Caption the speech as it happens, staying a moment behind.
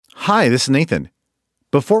Hi, this is Nathan.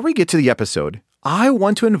 Before we get to the episode, I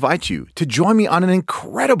want to invite you to join me on an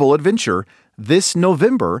incredible adventure this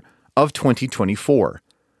November of 2024.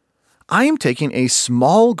 I am taking a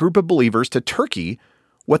small group of believers to Turkey,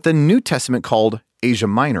 what the New Testament called Asia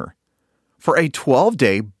Minor, for a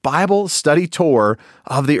 12-day Bible study tour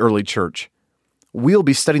of the early church. We'll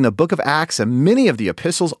be studying the book of Acts and many of the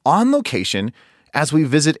epistles on location as we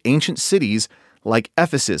visit ancient cities like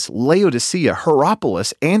Ephesus, Laodicea,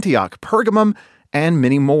 Hierapolis, Antioch, Pergamum, and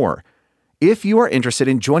many more. If you are interested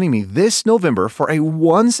in joining me this November for a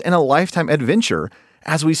once-in-a-lifetime adventure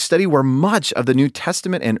as we study where much of the New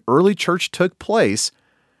Testament and early church took place,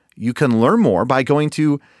 you can learn more by going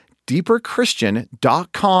to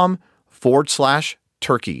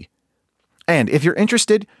deeperchristian.com/Turkey. And if you're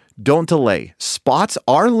interested, don't delay. Spots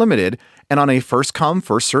are limited and on a first-come,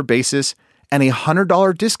 first-served basis, and a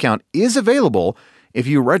 $100 discount is available if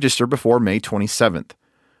you register before May 27th.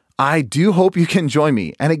 I do hope you can join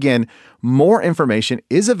me. And again, more information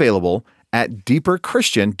is available at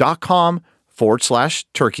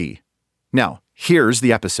deeperchristian.com/Turkey. Now, here's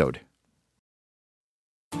the episode.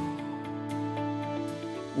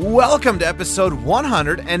 Welcome to episode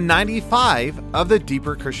 195 of the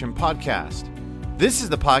Deeper Christian Podcast. This is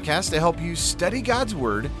the podcast to help you study God's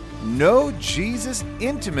Word, know Jesus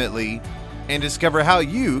intimately, and discover how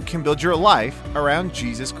you can build your life around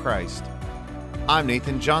Jesus Christ. I'm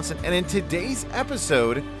Nathan Johnson, and in today's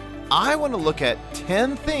episode, I want to look at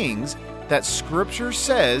 10 things that Scripture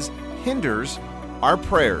says hinders our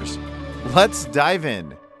prayers. Let's dive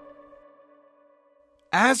in.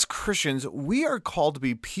 As Christians, we are called to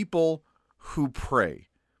be people who pray.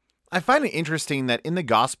 I find it interesting that in the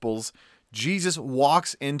Gospels, Jesus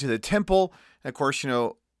walks into the temple. Of course,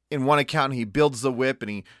 in one account, he builds the whip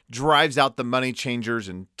and he drives out the money changers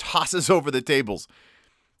and tosses over the tables.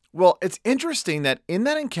 Well, it's interesting that in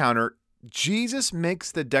that encounter, Jesus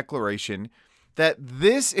makes the declaration that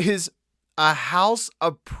this is a house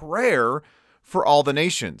of prayer for all the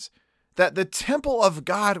nations. That the temple of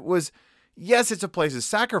God was, yes, it's a place of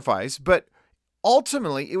sacrifice, but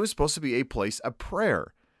ultimately it was supposed to be a place of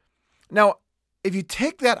prayer. Now, if you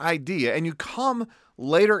take that idea and you come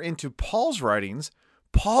later into Paul's writings,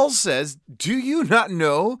 Paul says, do you not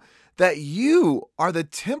know that you are the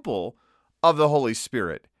temple of the Holy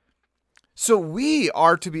Spirit? So we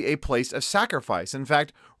are to be a place of sacrifice. In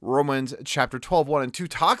fact, Romans chapter 12, 1 and 2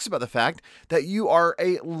 talks about the fact that you are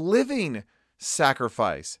a living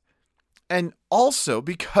sacrifice. And also,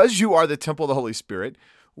 because you are the temple of the Holy Spirit,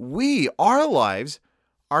 our lives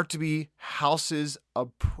are to be houses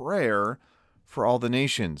of prayer for all the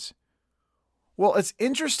nations. Well, it's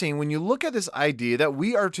interesting when you look at this idea that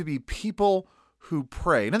we are to be people who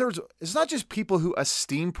pray. In other words, it's not just people who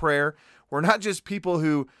esteem prayer. We're not just people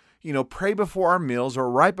who, pray before our meals or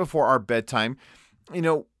right before our bedtime.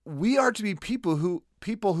 We are to be people who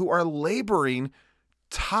are laboring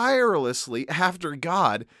tirelessly after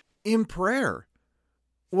God in prayer.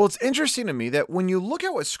 Well, it's interesting to me that when you look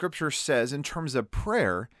at what Scripture says in terms of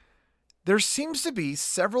prayer, there seems to be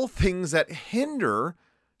several things that hinder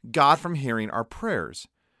God from hearing our prayers.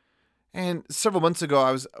 And several months ago,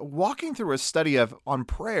 I was walking through a study on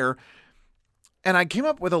prayer, and I came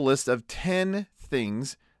up with a list of 10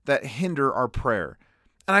 things that hinder our prayer.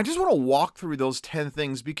 And I just want to walk through those 10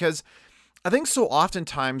 things because I think so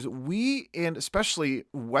oftentimes we, and especially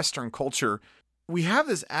Western culture, we have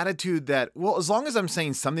this attitude that, well, as long as I'm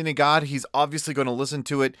saying something to God, He's obviously going to listen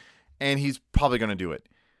to it, and He's probably going to do it.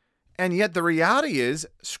 And yet the reality is,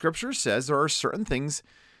 Scripture says there are certain things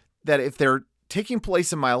that if they're taking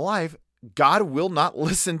place in my life, God will not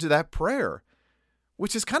listen to that prayer,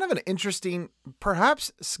 which is kind of an interesting,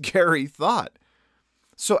 perhaps scary thought.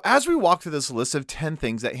 So as we walk through this list of 10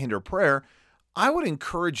 things that hinder prayer, I would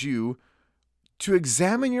encourage you to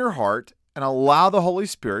examine your heart and allow the Holy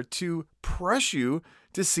Spirit to press you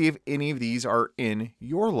to see if any of these are in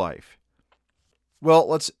your life. Well,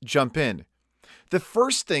 let's jump in. The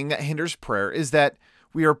first thing that hinders prayer is that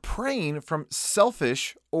we are praying from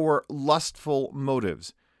selfish or lustful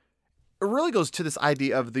motives. It really goes to this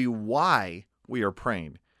idea of the why we are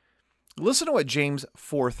praying. Listen to what James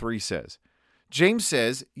 4:3 says. James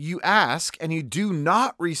says, you ask and you do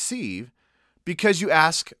not receive because you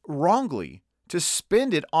ask wrongly to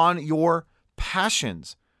spend it on your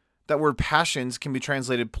passions. That word passions can be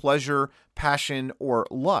translated pleasure, passion, or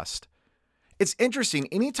lust. It's interesting.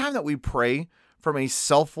 Anytime that we pray from a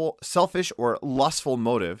selfish or lustful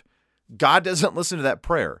motive, God doesn't listen to that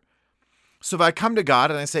prayer. So if I come to God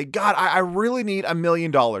and I say, God, I really need $1 million.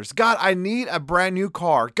 God, I need a brand new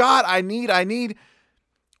car. God, I need.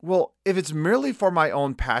 Well, if it's merely for my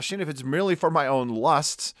own passion, if it's merely for my own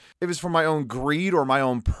lusts, if it's for my own greed or my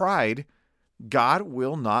own pride, God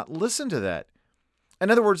will not listen to that. In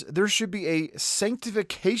other words, there should be a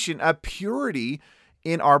sanctification, a purity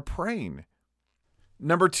in our praying.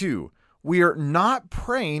 Number two, we are not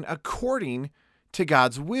praying according to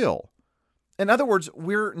God's will. In other words,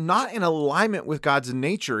 we're not in alignment with God's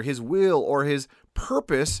nature, his will, or his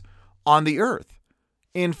purpose on the earth.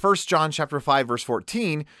 In 1 John chapter 5, verse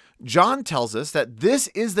 14, John tells us that this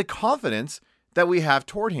is the confidence that we have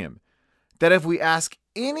toward him, that if we ask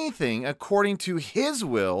anything according to his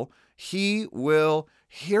will, he will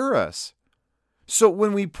hear us. So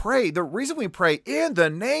when we pray, the reason we pray in the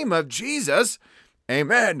name of Jesus,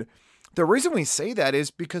 amen. The reason we say that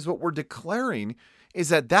is because what we're declaring is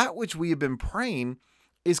that which we have been praying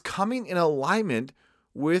is coming in alignment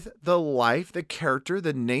with the life, the character,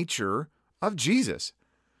 the nature of Jesus.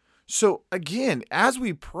 So again, as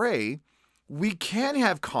we pray, we can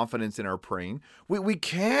have confidence in our praying. We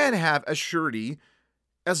can have a surety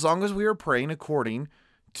as long as we are praying according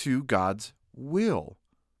to God's will.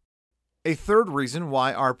 A third reason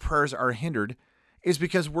why our prayers are hindered is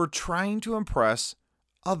because we're trying to impress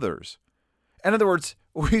others. In other words,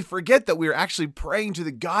 we forget that we are actually praying to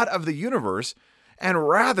the God of the universe, and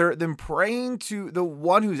rather than praying to the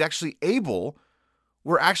one who's actually able,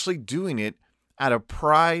 we're actually doing it out of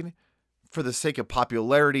pride, for the sake of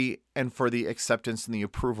popularity, and for the acceptance and the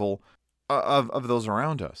approval of those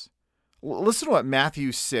around us. Listen to what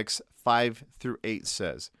Matthew 6, 5 through 8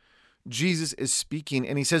 says. Jesus is speaking,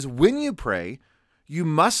 and he says, when you pray, you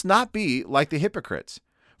must not be like the hypocrites,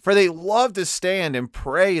 for they love to stand and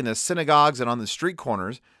pray in the synagogues and on the street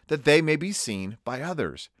corners, that they may be seen by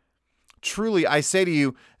others. Truly, I say to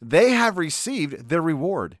you, they have received their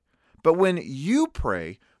reward. But when you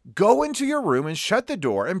pray, go into your room and shut the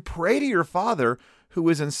door and pray to your Father who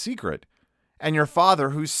is in secret, and your Father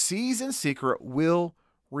who sees in secret will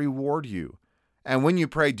reward you. And when you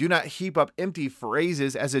pray, do not heap up empty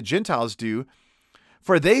phrases as the Gentiles do,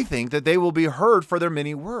 for they think that they will be heard for their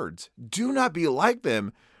many words. Do not be like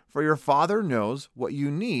them, for your Father knows what you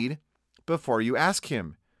need before you ask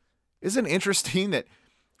him. Isn't it interesting that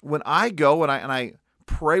when I go and I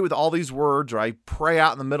pray with all these words, or I pray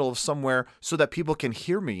out in the middle of somewhere so that people can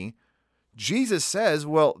hear me, Jesus says,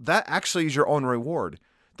 well, that actually is your own reward,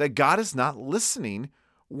 that God is not listening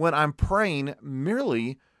when I'm praying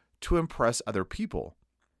merely to impress other people.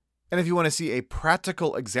 And if you want to see a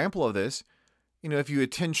practical example of this, if you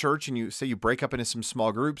attend church and you say you break up into some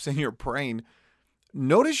small groups and you're praying,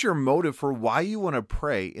 notice your motive for why you want to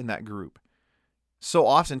pray in that group. So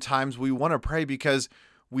oftentimes we want to pray because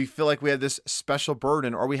we feel like we have this special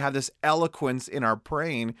burden, or we have this eloquence in our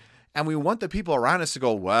praying, and we want the people around us to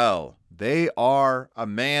go, well, they are a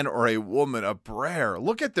man or a woman of prayer.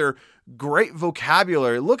 Look at their great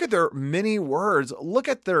vocabulary. Look at their many words. Look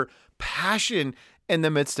at their passion in the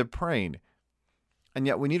midst of praying. And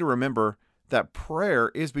yet we need to remember that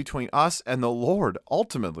prayer is between us and the Lord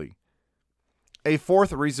ultimately. A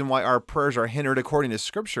fourth reason why our prayers are hindered according to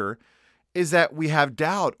Scripture is that we have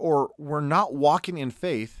doubt, or we're not walking in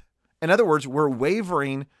faith. In other words, we're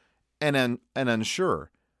wavering and unsure.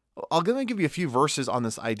 Let me give you a few verses on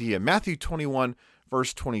this idea. Matthew 21,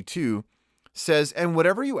 verse 22 says, and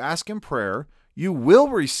whatever you ask in prayer, you will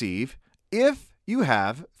receive if you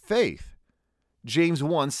have faith. James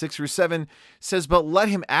 1, 6 through 7 says, but let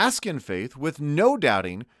him ask in faith with no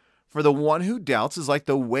doubting, for the one who doubts is like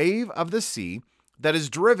the wave of the sea that is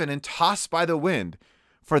driven and tossed by the wind.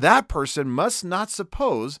 For that person must not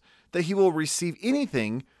suppose that he will receive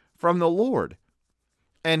anything from the Lord.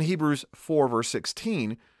 And Hebrews 4, verse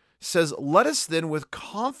 16 says, let us then with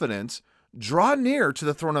confidence draw near to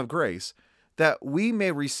the throne of grace, that we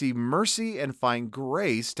may receive mercy and find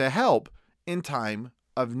grace to help in time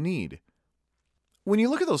of need. When you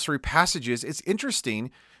look at those three passages, it's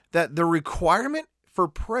interesting that the requirement for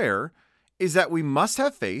prayer is that we must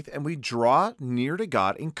have faith and we draw near to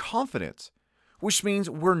God in confidence, which means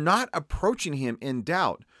we're not approaching him in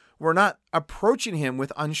doubt. We're not approaching him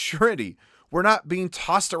with unsurety. We're not being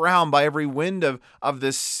tossed around by every wind of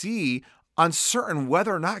the sea, uncertain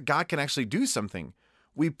whether or not God can actually do something.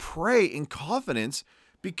 We pray in confidence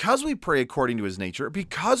because we pray according to his nature,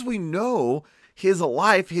 because we know his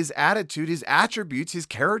life, his attitude, his attributes, his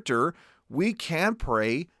character. We can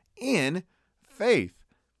pray in faith.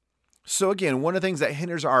 So again, one of the things that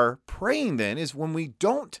hinders our praying then is when we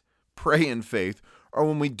don't pray in faith, or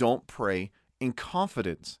when we don't pray in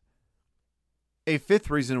confidence. A fifth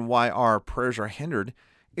reason why our prayers are hindered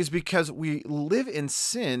is because we live in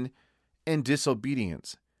sin and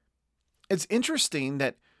disobedience. It's interesting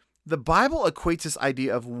that The Bible equates this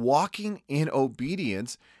idea of walking in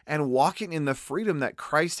obedience and walking in the freedom that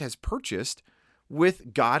Christ has purchased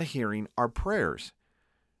with God hearing our prayers.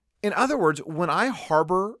 In other words, when I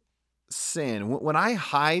harbor sin, when I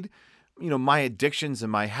hide, my addictions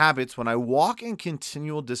and my habits, when I walk in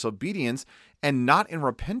continual disobedience and not in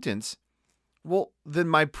repentance, well, then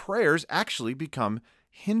my prayers actually become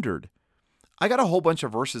hindered. I got a whole bunch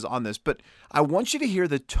of verses on this, but I want you to hear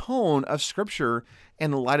the tone of Scripture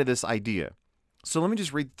in light of this idea. So let me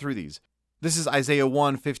just read through these. This is Isaiah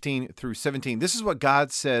 1:15 through 17. This is what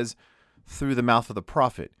God says through the mouth of the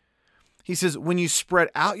prophet. He says, "When you spread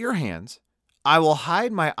out your hands, I will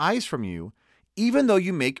hide my eyes from you, even though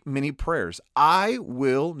you make many prayers. I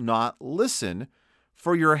will not listen,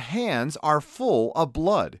 for your hands are full of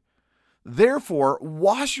blood. Therefore,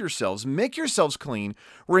 wash yourselves, make yourselves clean,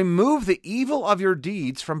 remove the evil of your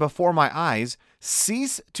deeds from before my eyes,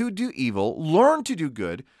 cease to do evil, learn to do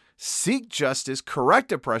good, seek justice,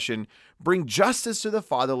 correct oppression, bring justice to the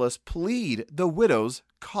fatherless, plead the widow's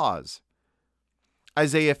cause."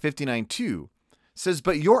 Isaiah 59:2 says,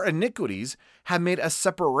 "But your iniquities have made a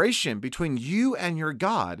separation between you and your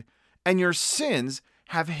God, and your sins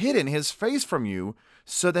have hidden his face from you,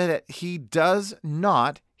 so that he does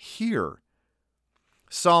not hear."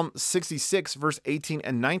 Psalm 66, verse 18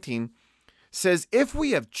 and 19 says, "If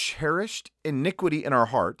we have cherished iniquity in our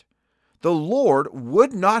heart, the Lord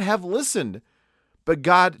would not have listened. But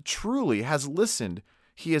God truly has listened.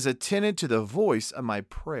 He has attended to the voice of my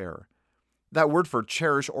prayer." That word for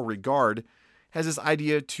cherish or regard has this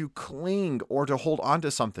idea to cling or to hold on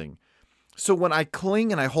to something. So when I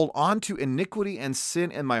cling and I hold on to iniquity and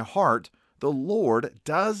sin in my heart, the Lord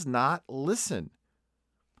does not listen.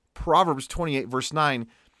 Proverbs 28, verse 9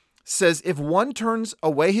 says, "If one turns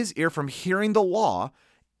away his ear from hearing the law,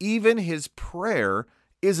 even his prayer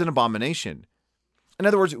is an abomination." In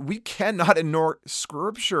other words, we cannot ignore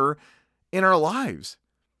Scripture in our lives.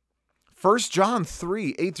 1 John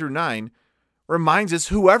 3, 8 through 9 reminds us,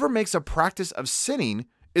 "Whoever makes a practice of sinning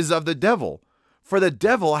is of the devil, for the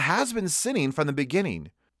devil has been sinning from the beginning.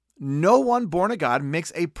 No one born of God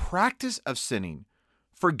makes a practice of sinning,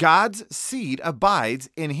 for God's seed abides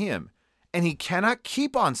in him, and he cannot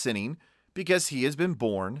keep on sinning because he has been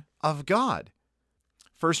born of God."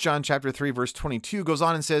 1 John chapter 3, verse 22 goes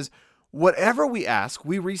on and says, "Whatever we ask,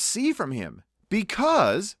 we receive from him,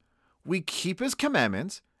 because we keep his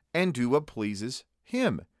commandments and do what pleases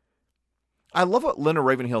him." I love what Leonard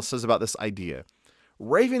Ravenhill says about this idea.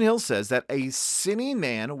 Ravenhill says that a sinning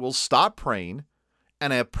man will stop praying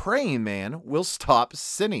and a praying man will stop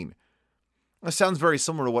sinning. That sounds very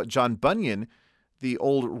similar to what John Bunyan, the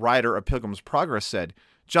old writer of Pilgrim's Progress, said.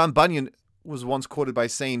 John Bunyan was once quoted by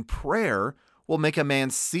saying, "Prayer will make a man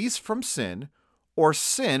cease from sin, or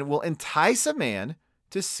sin will entice a man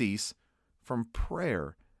to cease from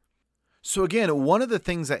prayer." So again, one of the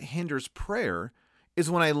things that hinders prayer is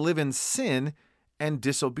when I live in sin and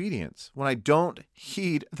disobedience, when I don't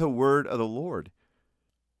heed the word of the Lord.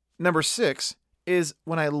 Number 6 is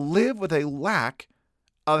when I live with a lack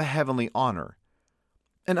of heavenly honor.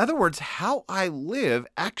 In other words, how I live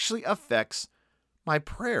actually affects my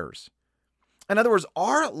prayers. In other words,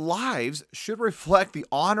 our lives should reflect the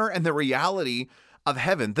honor and the reality of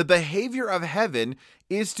heaven. The behavior of heaven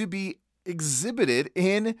is to be exhibited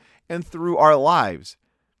in and through our lives.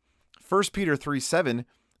 1 Peter 3:7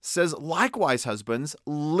 says, "Likewise, husbands,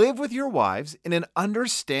 live with your wives in an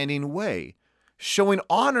understanding way, showing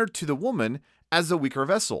honor to the woman as the weaker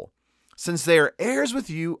vessel, since they are heirs with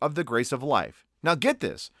you of the grace of life." Now get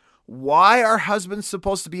this. Why are husbands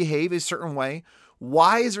supposed to behave a certain way?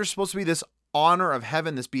 Why is there supposed to be this honor of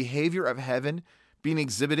heaven, this behavior of heaven being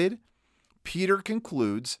exhibited? Peter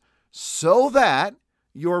concludes, so that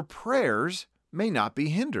your prayers may not be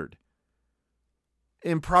hindered.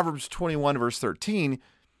 In Proverbs 21, verse 13,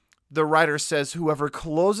 the writer says, "Whoever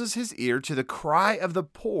closes his ear to the cry of the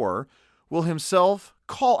poor will himself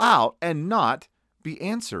call out and not be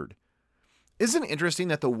answered." Isn't it interesting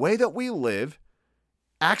that the way that we live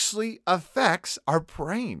actually affects our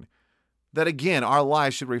praying? That again, our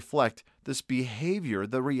lives should reflect this behavior,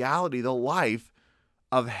 the reality, the life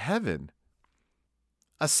of heaven.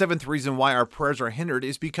 A seventh reason why our prayers are hindered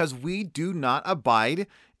is because we do not abide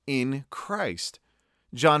in Christ.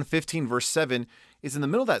 John 15, verse 7 is in the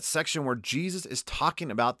middle of that section where Jesus is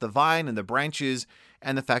talking about the vine and the branches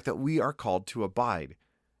and the fact that we are called to abide.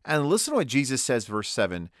 And listen to what Jesus says, verse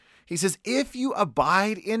 7. He says, "If you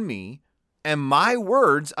abide in me and my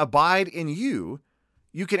words abide in you,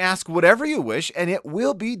 you can ask whatever you wish and it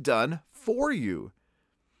will be done for you."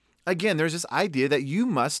 Again, there's this idea that you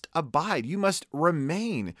must abide, you must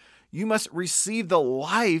remain, You must receive the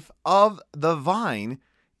life of the vine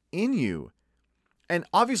in you. And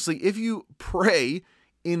obviously, if you pray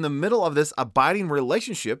in the middle of this abiding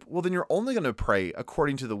relationship, well, then you're only going to pray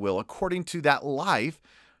according to the will, according to that life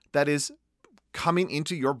that is coming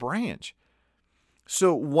into your branch.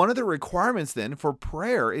 So one of the requirements then for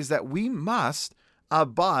prayer is that we must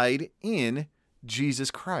abide in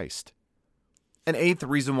Jesus Christ. An eighth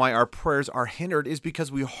reason why our prayers are hindered is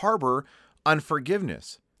because we harbor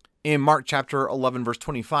unforgiveness. In Mark chapter 11, verse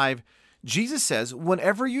 25, Jesus says,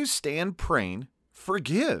 whenever you stand praying,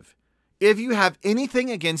 forgive if you have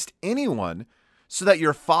anything against anyone, so that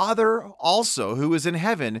your Father also, who is in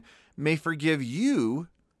heaven, may forgive you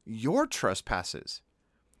your trespasses.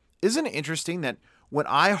 Isn't it interesting that when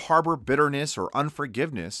I harbor bitterness or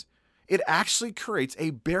unforgiveness, it actually creates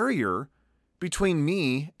a barrier between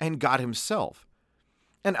me and God himself?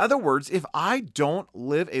 In other words, if I don't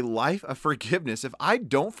live a life of forgiveness, if I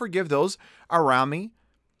don't forgive those around me,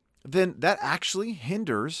 then that actually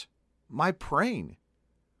hinders my praying.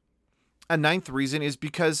 A ninth reason is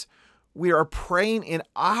because we are praying in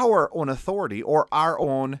our own authority or our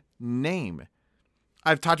own name.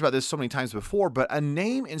 I've talked about this so many times before, but a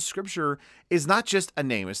name in Scripture is not just a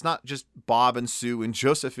name. It's not just Bob and Sue and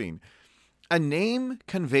Josephine. A name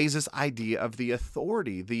conveys this idea of the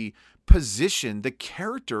authority, the position, the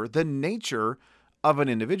character, the nature of an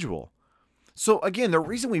individual. So again, the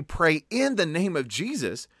reason we pray in the name of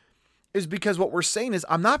Jesus is because what we're saying is,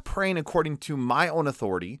 I'm not praying according to my own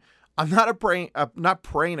authority. I'm not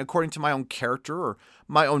praying according to my own character or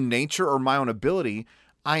my own nature or my own ability.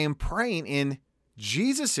 I am praying in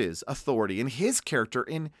Jesus's authority, in his character,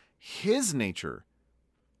 in his nature.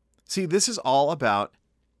 See, this is all about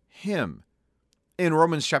him. In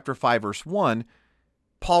Romans chapter 5, verse 1,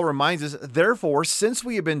 Paul reminds us, therefore, since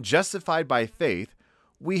we have been justified by faith,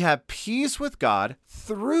 we have peace with God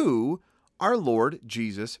through our Lord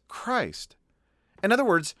Jesus Christ. In other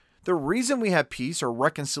words, the reason we have peace or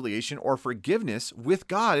reconciliation or forgiveness with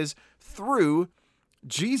God is through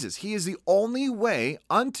Jesus. He is the only way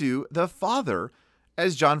unto the Father,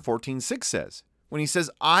 as John 14:6 says. When he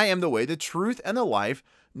says, I am the way, the truth, and the life,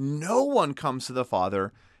 no one comes to the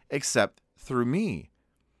Father except through me.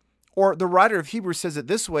 Or the writer of Hebrews says it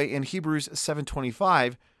this way in Hebrews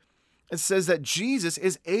 7:25. It says that Jesus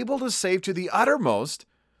is able to save to the uttermost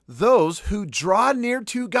those who draw near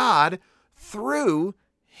to God through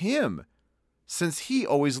him, since he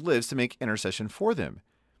always lives to make intercession for them.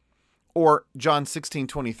 Or John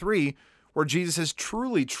 16:23, where Jesus says,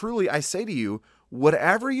 truly, truly, I say to you,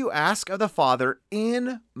 whatever you ask of the Father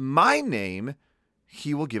in my name,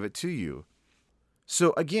 he will give it to you.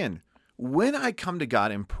 So again, when I come to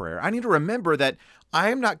God in prayer, I need to remember that I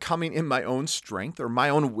am not coming in my own strength or my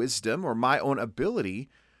own wisdom or my own ability.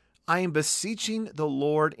 I am beseeching the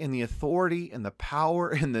Lord in the authority and the power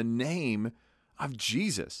and the name of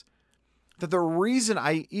Jesus. That the reason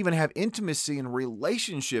I even have intimacy and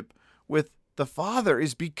relationship with the Father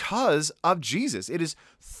is because of Jesus. It is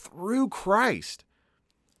through Christ.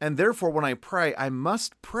 And therefore, when I pray, I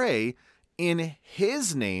must pray in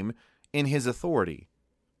his name, in his authority.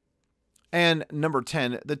 And number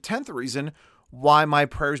 10, the 10th reason why my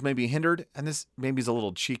prayers may be hindered, and this maybe is a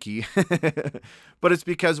little cheeky, but it's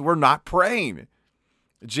because we're not praying.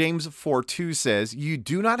 James 4:2 says, you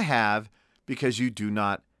do not have because you do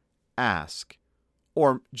not ask.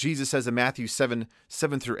 Or Jesus says in Matthew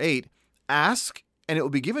 7:7-8, ask and it will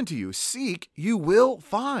be given to you. Seek, you will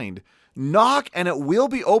find. Knock and it will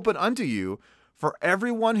be open unto you. For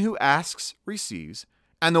everyone who asks receives,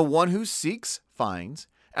 and the one who seeks finds,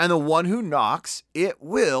 and the one who knocks, it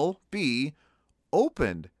will be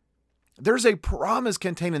opened. There's a promise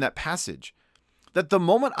contained in that passage that the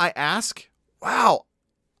moment I ask, wow,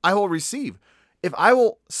 I will receive. If I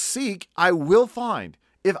will seek, I will find.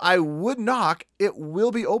 If I would knock, it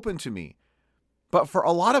will be open to me. But for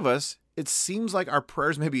a lot of us, it seems like our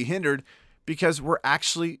prayers may be hindered because we're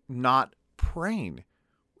actually not praying.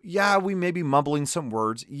 Yeah, we may be mumbling some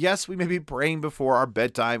words. Yes, we may be praying before our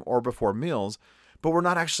bedtime or before meals, but we're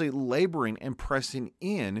not actually laboring and pressing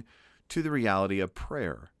in to the reality of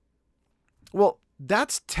prayer. Well,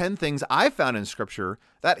 that's 10 things I found in Scripture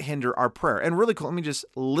that hinder our prayer. And really cool, let me just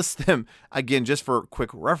list them again just for quick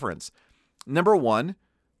reference. Number 1,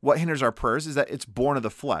 what hinders our prayers is that it's born of the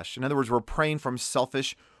flesh. In other words, we're praying from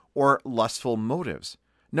selfish or lustful motives.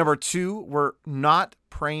 Number 2, we're not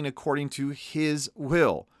praying according to his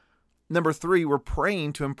will. Number 3, we're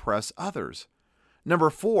praying to impress others. Number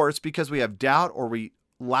 4, it's because we have doubt or we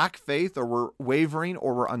lack faith or we're wavering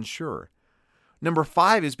or we're unsure. Number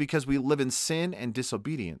 5 is because we live in sin and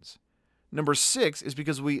disobedience. Number 6 is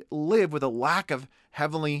because we live with a lack of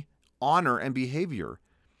heavenly honor and behavior.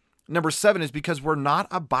 Number 7 is because we're not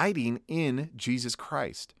abiding in Jesus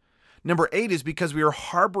Christ. Number 8 is because we are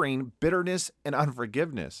harboring bitterness and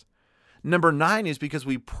unforgiveness. Number 9 is because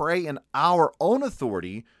we pray in our own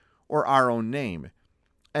authority or our own name.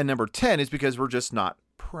 And number 10 is because we're just not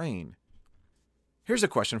praying. Here's a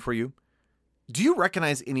question for you. Do you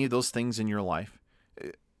recognize any of those things in your life?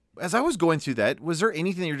 As I was going through that, was there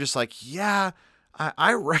anything that you're just like, yeah,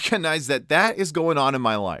 I recognize that is going on in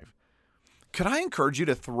my life? Could I encourage you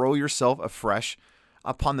to throw yourself afresh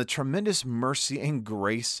upon the tremendous mercy and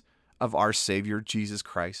grace of our Savior, Jesus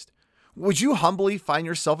Christ? Would you humbly find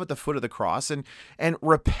yourself at the foot of the cross and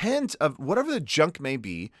repent of whatever the junk may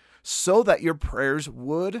be so that your prayers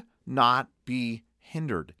would not be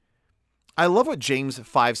hindered? I love what James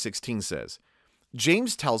 5:16 says.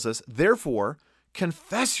 James tells us, therefore,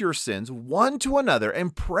 confess your sins one to another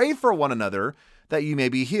and pray for one another that you may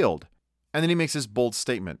be healed. And then he makes this bold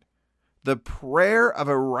statement. The prayer of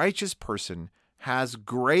a righteous person has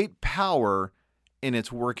great power in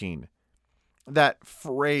its working. That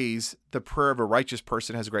phrase, the prayer of a righteous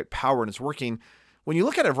person has great power in its working, when you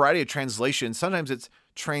look at a variety of translations, sometimes it's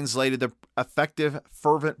translated the effective,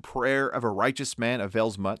 fervent prayer of a righteous man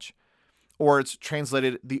avails much. Or it's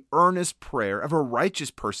translated the earnest prayer of a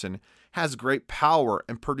righteous person has great power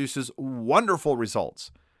and produces wonderful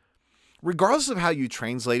results. Regardless of how you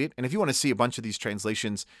translate it, and if you want to see a bunch of these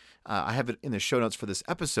translations, I have it in the show notes for this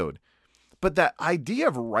episode. But that idea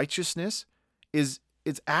of righteousness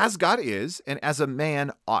it's as God is and as a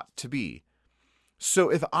man ought to be. So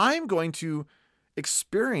if I'm going to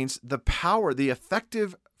experience the power, the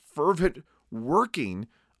effective, fervent working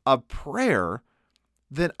of prayer,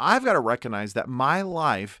 then I've got to recognize that my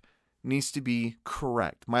life needs to be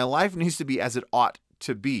correct. My life needs to be as it ought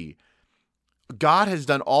to be. God has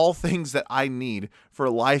done all things that I need for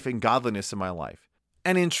life and godliness in my life.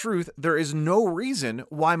 And in truth, there is no reason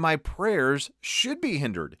why my prayers should be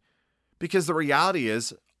hindered. Because the reality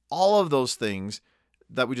is, all of those things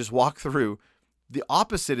that we just walked through, the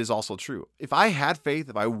opposite is also true. If I had faith,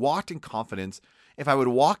 if I walked in confidence, if I would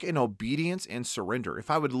walk in obedience and surrender,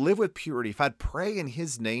 if I would live with purity, if I'd pray in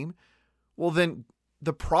His name, well then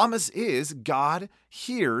the promise is God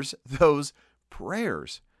hears those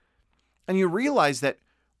prayers. And you realize that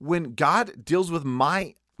when God deals with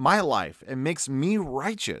my life and makes me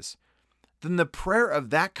righteous, then the prayer of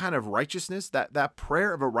that kind of righteousness, that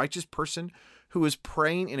prayer of a righteous person who is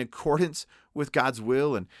praying in accordance with God's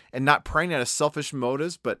will and not praying out of selfish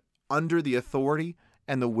motives, but under the authority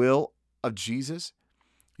and the will of Jesus,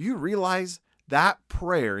 you realize that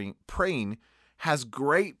praying has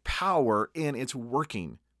great power in its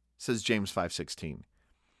working, says James 5:16.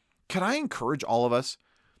 Can I encourage all of us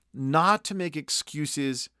not to make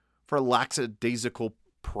excuses for lackadaisical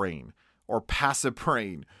praying or passive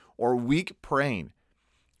praying or weak praying?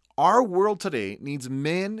 Our world today needs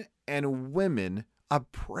men and women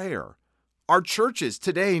of prayer. Our churches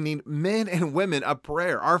today need men and women of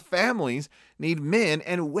prayer. Our families need men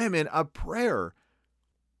and women of prayer.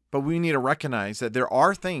 But we need to recognize that there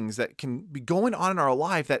are things that can be going on in our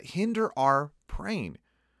life that hinder our praying.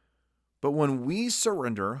 But when we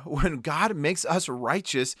surrender, when God makes us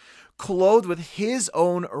righteous, clothed with His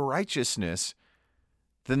own righteousness,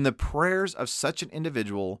 then the prayers of such an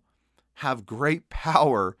individual have great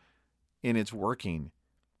power in its working.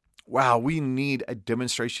 Wow, we need a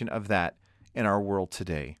demonstration of that in our world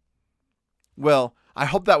today. Well, I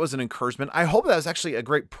hope that was an encouragement. I hope that was actually a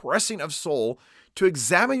great pressing of soul to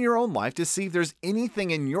examine your own life to see if there's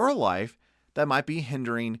anything in your life that might be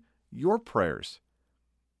hindering your prayers.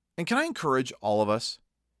 And can I encourage all of us?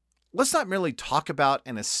 Let's not merely talk about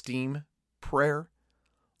and esteem prayer.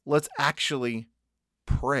 Let's actually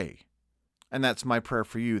pray. And that's my prayer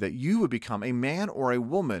for you, that you would become a man or a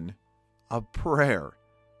woman of prayer.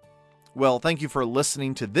 Well, thank you for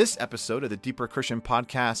listening to this episode of the Deeper Christian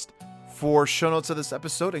Podcast. For show notes of this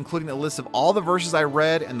episode, including a list of all the verses I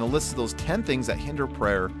read and the list of those 10 things that hinder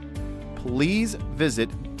prayer, please visit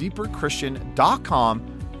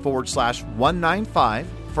deeperchristian.com/195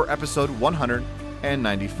 for episode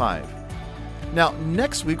 195. Now,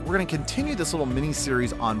 next week, we're going to continue this little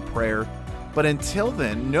mini-series on prayer. But until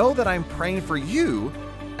then, know that I'm praying for you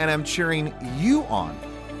and I'm cheering you on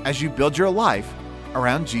as you build your life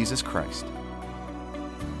around Jesus Christ.